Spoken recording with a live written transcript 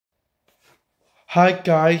Hi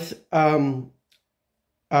guys. Um,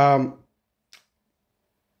 um,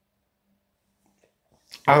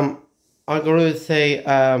 I'm going to say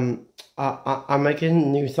I'm making a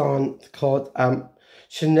new song called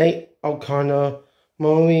Sinead O'Connor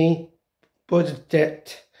Maureen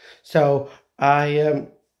Burdett. So I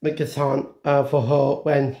make a song for her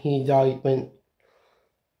when he died when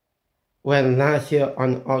last year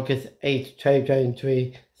on August 8th,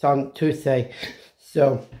 2023, it's on Tuesday.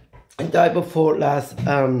 So I died before last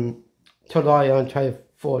July on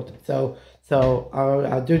 24th. So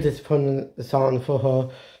I'll do this for the song for her.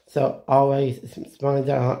 So always smile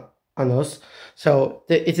down on us. So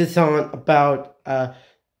it's a song about Sinead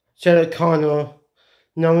O'Connor.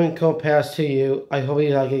 No one compares to you. I hope you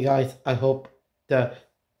like it, guys. I hope the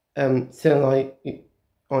sound like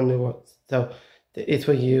on the words. So it's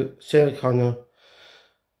for you, Sinead O'Connor.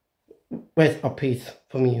 Rest of peace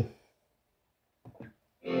from you.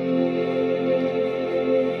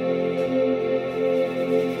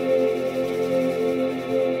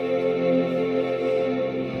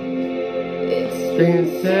 It's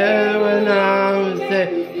been 7 hours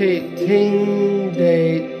and 18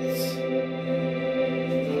 days.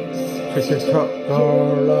 Push the truck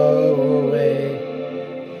all away.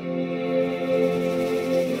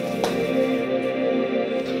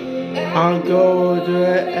 I'll go to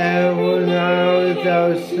every now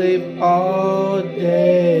without sleep all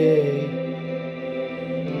day.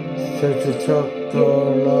 Such a truck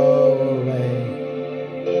all away.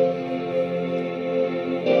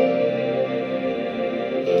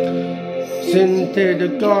 Sing to the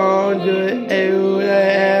God to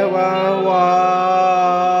everywhere I want.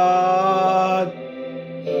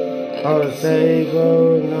 I'll say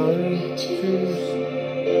go now choose.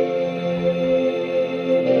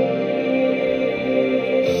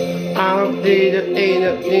 I'll be the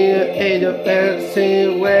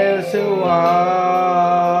fancy where's the one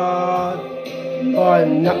or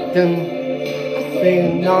nothing.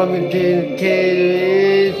 Being nothing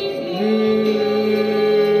dedicated is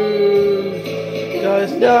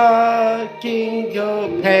cause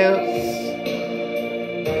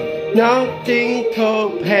nothing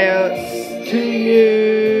compares to you.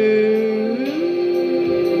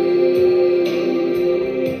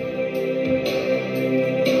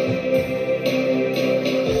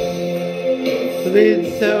 Been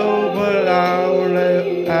so long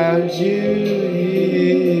as you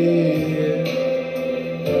here.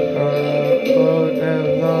 I put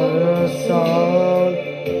another song.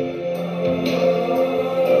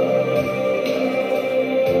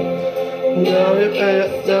 Now I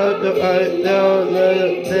don't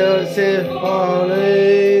this is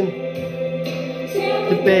falling.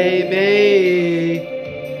 The baby,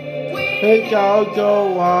 it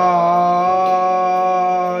go on.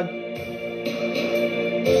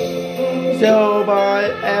 So my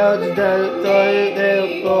elders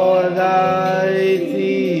don't what I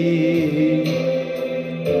see.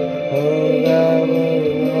 Oh, I will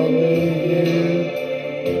love you.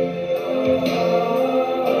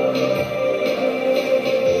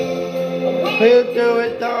 We'll do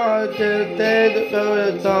it all today, do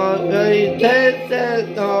it all. You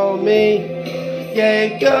take on me.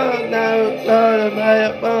 Yeah, go now, go to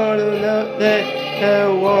my phone,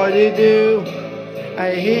 know what you do.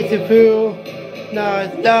 I hate to feel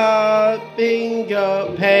not stopping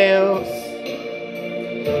your pals,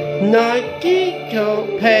 not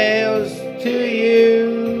compares to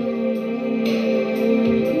you.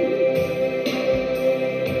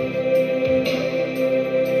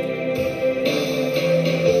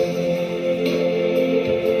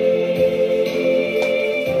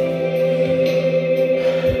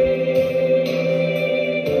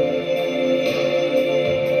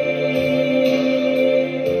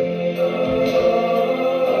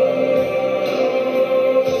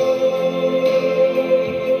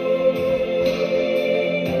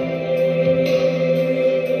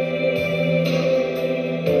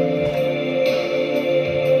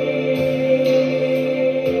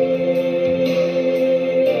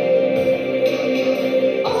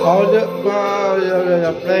 All the while you're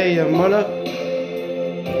gonna play your mother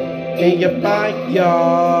in your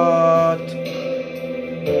backyard.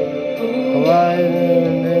 Right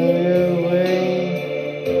in the way.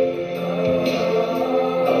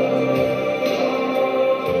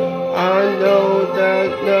 I know that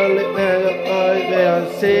the little boy will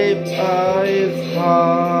save his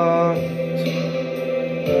heart.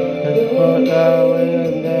 And put that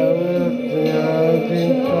will never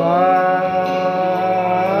be cry.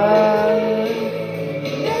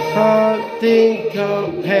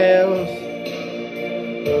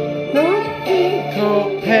 Nothing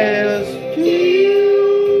compares to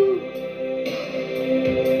you.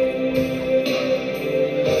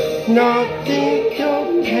 nothing